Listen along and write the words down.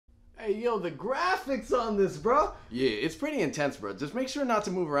Hey, yo, the graphics on this, bro. Yeah, it's pretty intense, bro. Just make sure not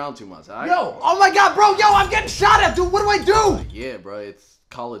to move around too much, alright? Yo, oh my god, bro, yo, I'm getting shot at, dude. What do I do? Yeah, bro, it's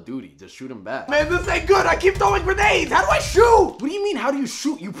Call of Duty. Just shoot him back. Man, this ain't good. I keep throwing grenades. How do I shoot? What do you mean, how do you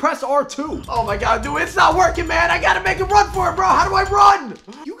shoot? You press R2. Oh my god, dude, it's not working, man. I gotta make a run for it, bro. How do I run?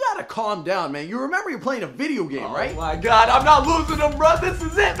 You gotta calm down, man. You remember you're playing a video game, right? Oh my god, I'm not losing them, bro. This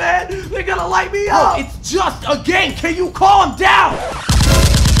is it, man. They're gonna light me up. Bro, it's just a game. Can you calm down?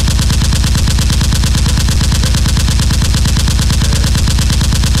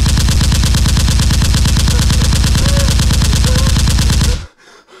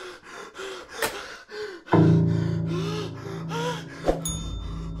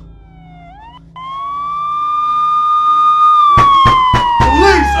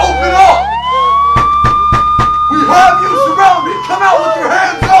 Come out with your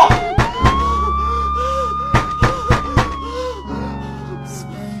hands up!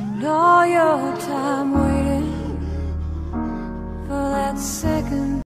 Spend all your time waiting for that second